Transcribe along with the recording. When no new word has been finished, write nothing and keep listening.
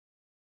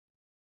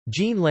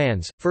Jean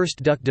Lannes,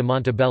 1st Duc de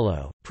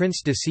Montebello,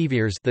 Prince de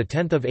Sévères, the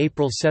 10th of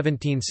April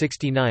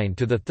 1769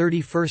 to the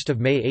 31st of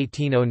May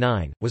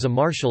 1809, was a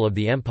marshal of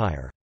the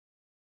empire.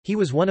 He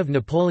was one of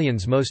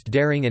Napoleon's most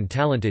daring and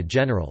talented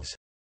generals.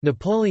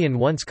 Napoleon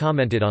once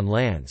commented on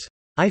Lannes,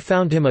 "I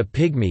found him a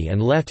pygmy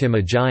and left him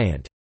a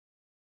giant."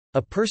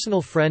 A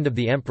personal friend of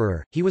the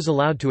emperor, he was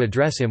allowed to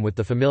address him with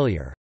the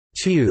familiar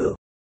 "tu"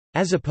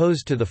 as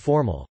opposed to the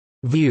formal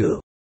 "vieux."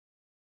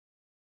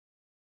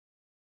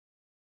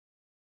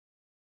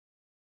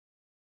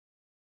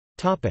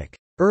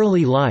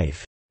 Early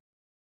life.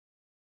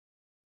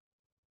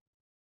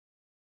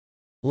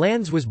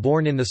 Lannes was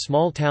born in the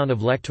small town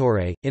of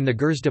Lectoure, in the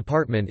Gers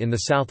department in the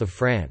south of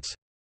France.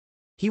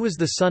 He was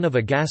the son of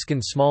a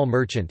Gascon small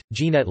merchant,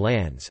 Jean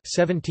Lannes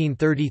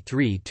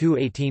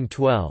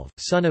 (1733–1812),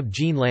 son of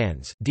Jean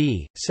Lannes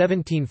d.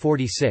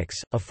 1746,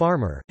 a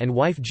farmer, and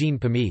wife Jean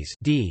Pamise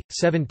d.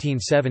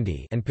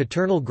 1770, and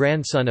paternal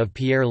grandson of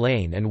Pierre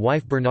Lane and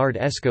wife Bernard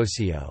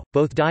Escosio,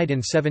 both died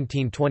in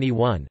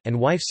 1721, and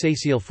wife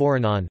Cécile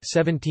Foranon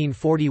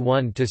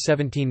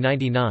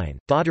 (1741–1799),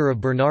 daughter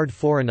of Bernard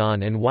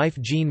Foranon and wife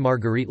Jean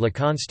Marguerite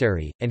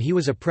Leconsterie, and he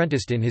was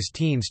apprenticed in his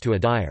teens to a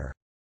dyer.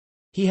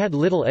 He had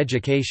little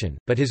education,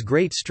 but his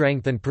great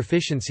strength and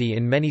proficiency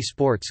in many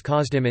sports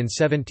caused him in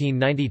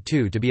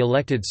 1792 to be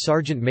elected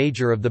sergeant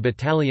major of the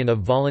Battalion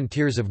of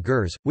Volunteers of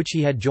Gers, which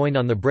he had joined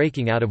on the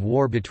breaking out of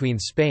war between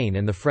Spain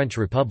and the French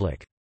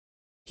Republic.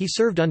 He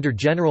served under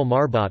General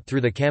Marbot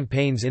through the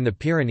campaigns in the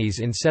Pyrenees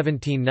in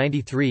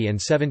 1793 and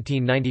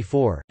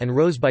 1794, and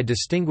rose by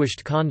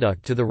distinguished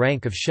conduct to the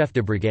rank of chef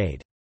de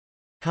brigade.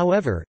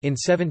 However, in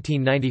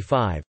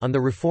 1795, on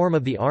the reform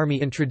of the army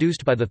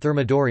introduced by the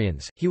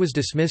Thermidorians, he was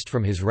dismissed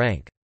from his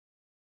rank.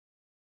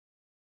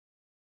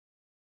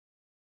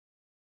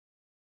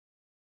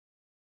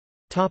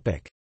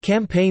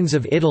 Campaigns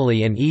of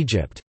Italy and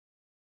Egypt.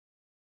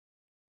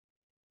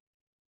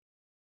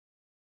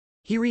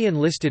 He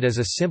re-enlisted as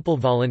a simple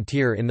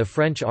volunteer in the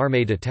French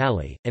Armée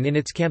d'Italie, and in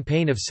its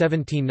campaign of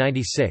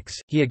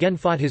 1796, he again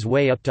fought his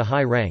way up to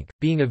high rank,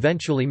 being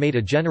eventually made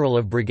a general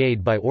of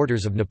brigade by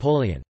orders of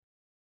Napoleon.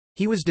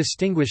 He was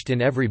distinguished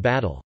in every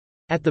battle.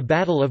 At the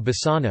Battle of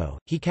Bassano,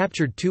 he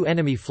captured 2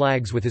 enemy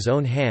flags with his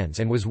own hands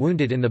and was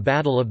wounded in the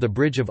Battle of the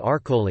Bridge of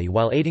Arcole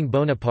while aiding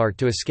Bonaparte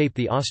to escape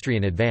the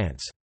Austrian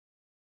advance.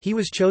 He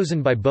was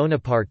chosen by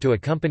Bonaparte to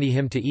accompany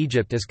him to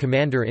Egypt as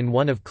commander in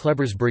one of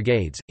Kleber's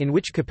brigades, in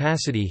which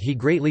capacity he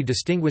greatly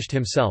distinguished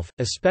himself,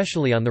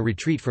 especially on the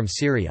retreat from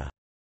Syria.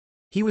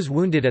 He was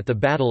wounded at the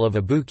Battle of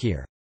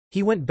Aboukir.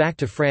 He went back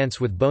to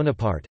France with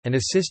Bonaparte, and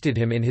assisted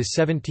him in his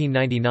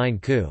 1799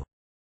 coup.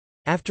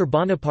 After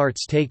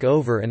Bonaparte's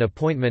takeover and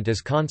appointment as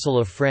Consul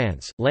of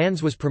France,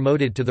 Lannes was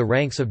promoted to the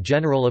ranks of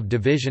General of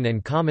Division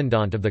and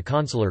Commandant of the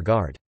Consular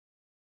Guard.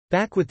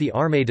 Back with the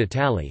Armée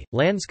d'Italie,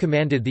 Lannes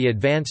commanded the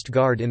advanced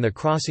guard in the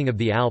crossing of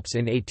the Alps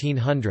in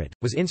 1800,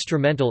 was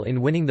instrumental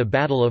in winning the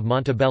Battle of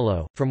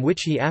Montebello, from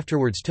which he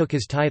afterwards took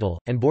his title,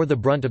 and bore the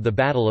brunt of the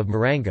Battle of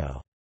Marengo.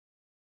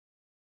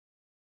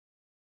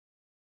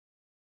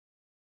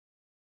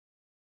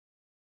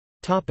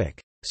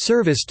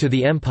 Service to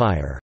the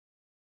Empire.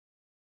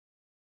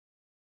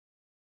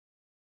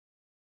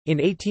 In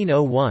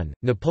 1801,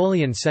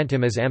 Napoleon sent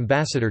him as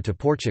ambassador to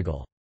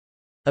Portugal.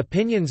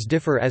 Opinions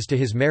differ as to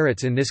his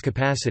merits in this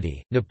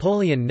capacity.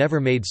 Napoleon never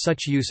made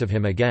such use of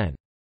him again.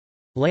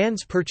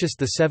 Lannes purchased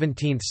the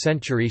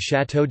 17th-century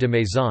Château de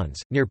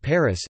Maisons, near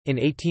Paris, in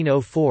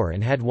 1804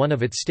 and had one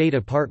of its state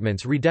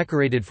apartments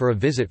redecorated for a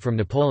visit from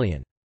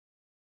Napoleon.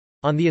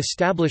 On the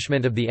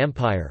establishment of the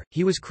empire,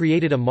 he was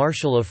created a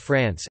Marshal of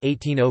France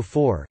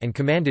 1804 and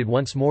commanded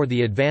once more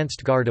the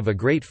advanced guard of a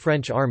great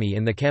French army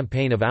in the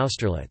campaign of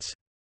Austerlitz.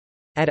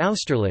 At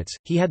Austerlitz,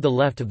 he had the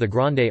left of the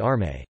Grande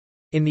Armée.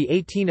 In the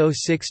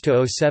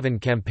 1806–07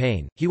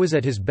 campaign, he was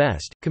at his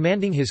best,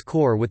 commanding his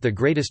corps with the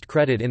greatest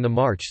credit in the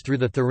march through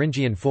the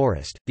Thuringian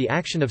forest, the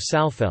action of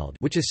Saalfeld,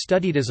 which is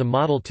studied as a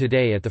model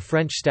today at the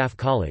French Staff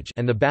College,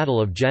 and the Battle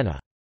of Jena.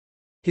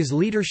 His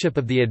leadership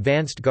of the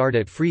advanced guard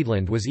at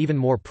Friedland was even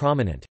more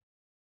prominent.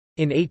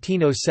 In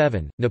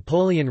 1807,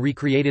 Napoleon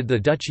recreated the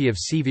Duchy of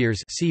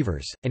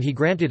Sévères, and he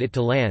granted it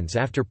to Lannes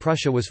after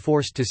Prussia was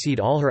forced to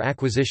cede all her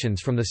acquisitions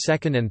from the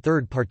Second and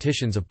Third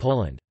Partitions of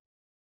Poland.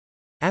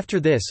 After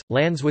this,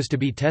 Lannes was to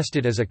be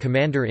tested as a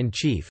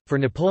commander-in-chief, for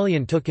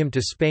Napoleon took him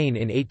to Spain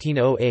in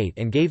 1808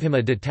 and gave him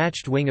a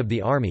detached wing of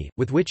the army,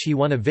 with which he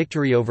won a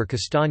victory over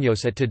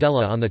Castaños at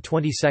Tudela on the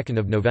 22nd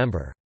of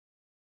November.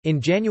 In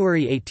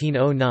January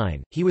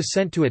 1809, he was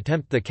sent to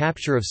attempt the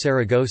capture of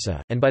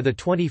Saragossa, and by the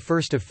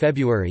 21st of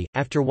February,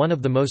 after one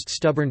of the most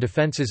stubborn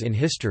defences in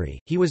history,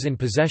 he was in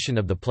possession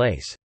of the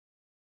place.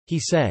 He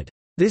said,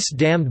 "This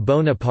damned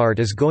Bonaparte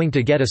is going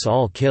to get us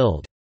all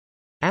killed,"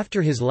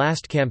 after his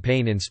last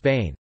campaign in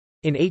Spain.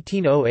 In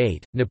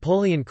 1808,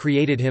 Napoleon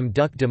created him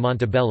Duc de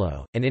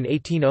Montebello, and in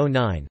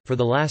 1809, for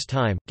the last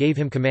time, gave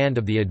him command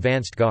of the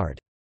advanced guard.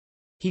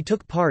 He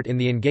took part in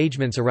the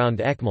engagements around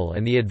Eckmühl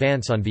and the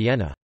advance on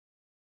Vienna.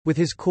 With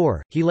his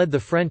corps, he led the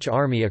French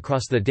army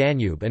across the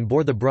Danube and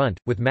bore the brunt,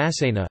 with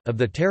Massena, of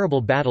the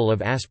terrible Battle of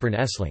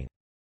Aspern-Essling.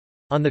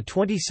 On the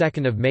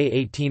 22nd of May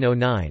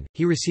 1809,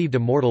 he received a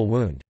mortal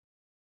wound.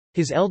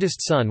 His eldest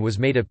son was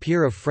made a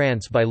peer of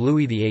France by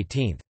Louis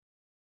XVIII.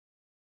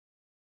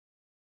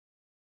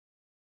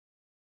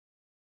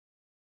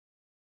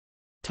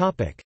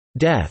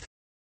 Death.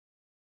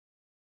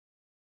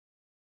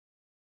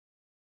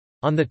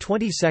 On the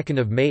 22nd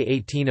of May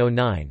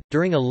 1809,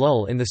 during a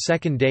lull in the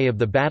second day of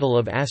the Battle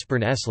of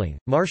Aspern-Essling,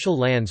 Marshal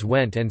Lannes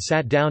went and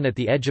sat down at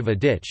the edge of a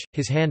ditch,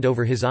 his hand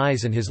over his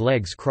eyes and his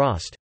legs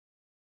crossed.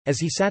 As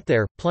he sat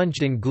there,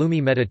 plunged in gloomy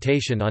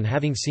meditation on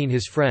having seen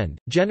his friend,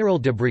 General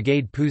de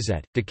Brigade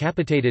Pouzet,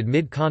 decapitated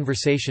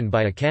mid-conversation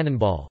by a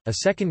cannonball, a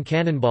second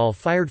cannonball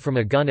fired from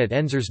a gun at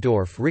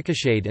Enzersdorf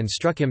ricocheted and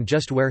struck him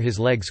just where his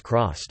legs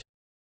crossed.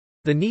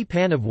 The knee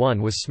pan of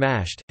one was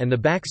smashed, and the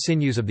back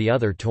sinews of the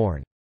other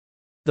torn.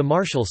 The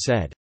marshal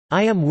said,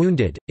 "I am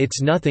wounded,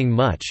 it's nothing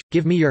much,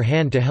 give me your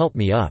hand to help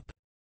me up."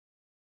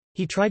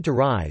 He tried to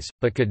rise,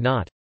 but could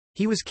not.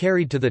 He was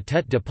carried to the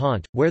Tête de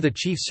Pont, where the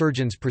chief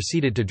surgeons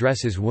proceeded to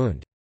dress his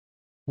wound.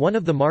 One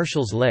of the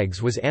marshal's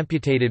legs was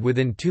amputated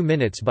within 2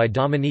 minutes by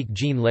Dominique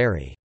Jean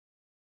Larry.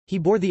 He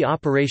bore the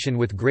operation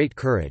with great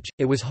courage.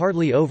 It was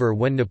hardly over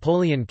when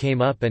Napoleon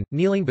came up and,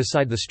 kneeling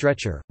beside the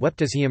stretcher,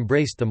 wept as he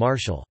embraced the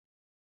marshal.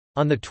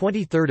 On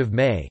 23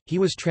 May, he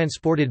was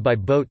transported by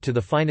boat to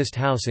the finest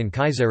house in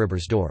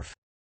Kaiseribersdorf.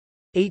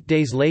 8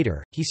 days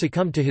later, he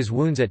succumbed to his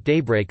wounds at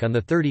daybreak on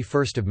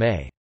 31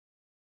 May.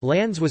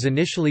 Lannes was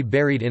initially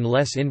buried in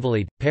Les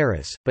Invalides,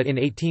 Paris, but in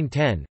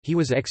 1810, he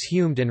was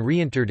exhumed and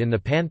reinterred in the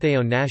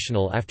Panthéon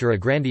National after a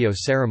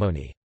grandiose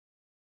ceremony.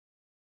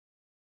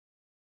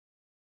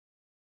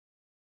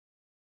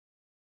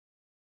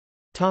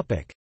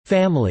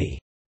 Family.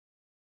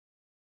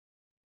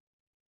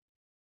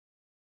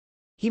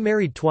 He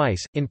married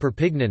twice, in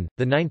Perpignan,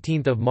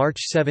 19 March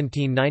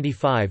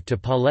 1795 to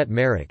Paulette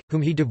Merrick,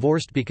 whom he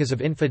divorced because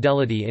of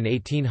infidelity in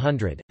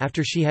 1800,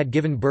 after she had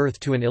given birth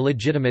to an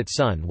illegitimate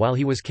son while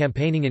he was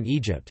campaigning in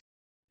Egypt.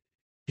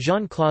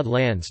 Jean-Claude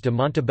Lannes de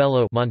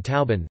Montebello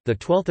Montauban,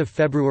 12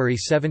 February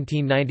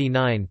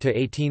 1799 to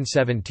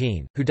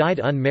 1817, who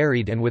died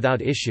unmarried and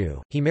without issue.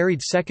 He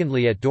married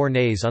secondly at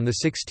Dornay on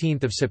 16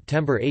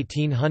 September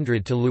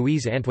 1800 to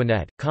Louise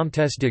Antoinette,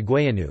 Comtesse de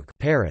Guayanuc,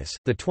 Paris,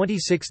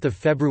 26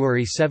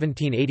 February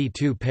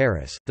 1782,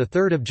 Paris,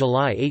 3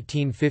 July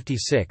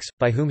 1856,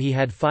 by whom he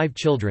had 5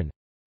 children.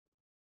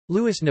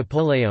 Louis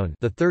Napoleon,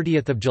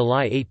 30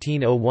 July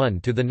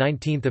 1801 to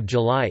 19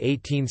 July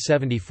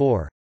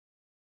 1874.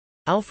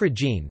 Alfred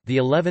Jean, the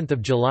 11th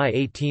of July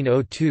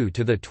 1802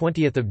 to the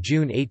 20th of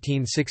June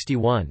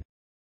 1861.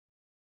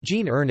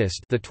 Jean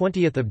Ernest, the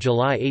 20th of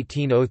July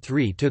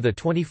 1803 to the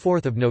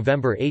 24th of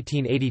November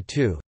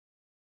 1882.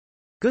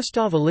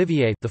 Gustave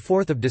Olivier, the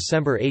 4th of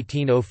December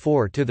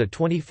 1804 to the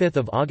 25th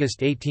of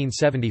August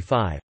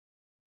 1875.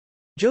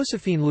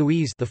 Josephine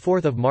Louise, the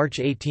 4th of March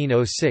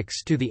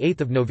 1806 to the 8th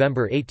of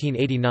November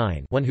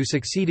 1889, one who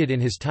succeeded in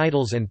his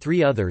titles and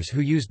 3 others who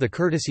used the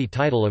courtesy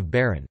title of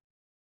Baron.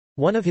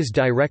 One of his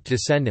direct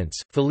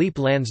descendants,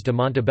 Philippe Lannes de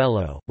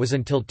Montebello, was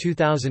until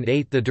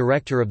 2008 the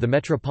director of the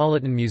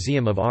Metropolitan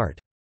Museum of Art.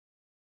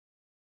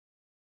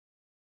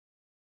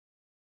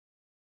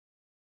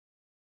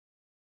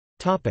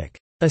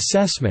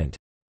 Assessment.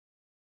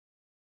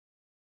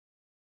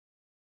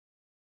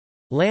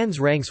 Lannes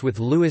ranks with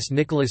Louis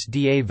Nicolas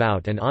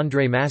d'Avout and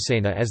André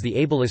Masséna as the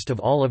ablest of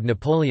all of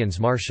Napoleon's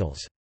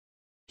marshals.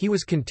 He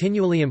was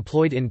continually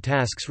employed in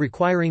tasks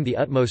requiring the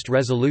utmost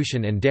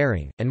resolution and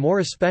daring, and more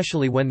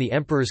especially when the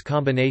emperor's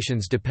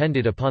combinations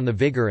depended upon the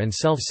vigor and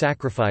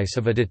self-sacrifice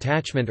of a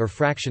detachment or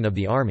fraction of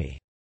the army.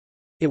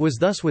 It was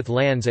thus with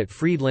Lannes at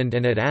Friedland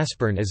and at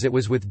Aspern as it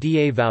was with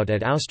d'Avout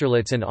at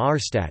Austerlitz and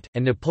Auerstadt,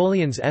 and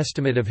Napoleon's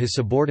estimate of his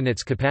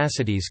subordinates'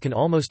 capacities can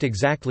almost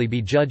exactly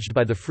be judged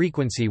by the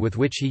frequency with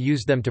which he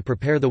used them to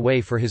prepare the way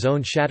for his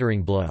own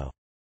shattering blow.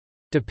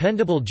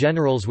 Dependable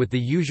generals with the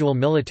usual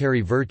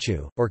military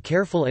virtue, or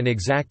careful and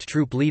exact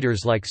troop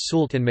leaders like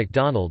Soult and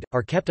MacDonald,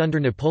 are kept under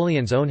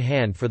Napoleon's own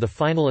hand for the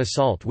final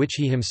assault which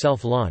he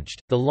himself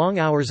launched. The long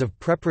hours of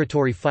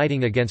preparatory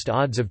fighting against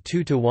odds of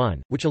 2 to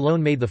 1, which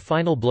alone made the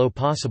final blow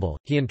possible,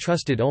 he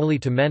entrusted only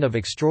to men of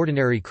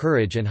extraordinary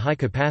courage and high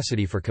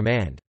capacity for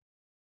command.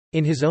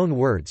 In his own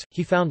words,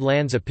 he found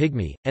Lannes a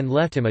pygmy, and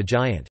left him a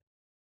giant.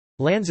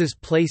 Lannes's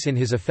place in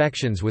his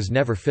affections was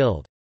never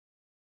filled.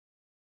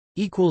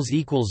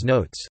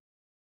 Notes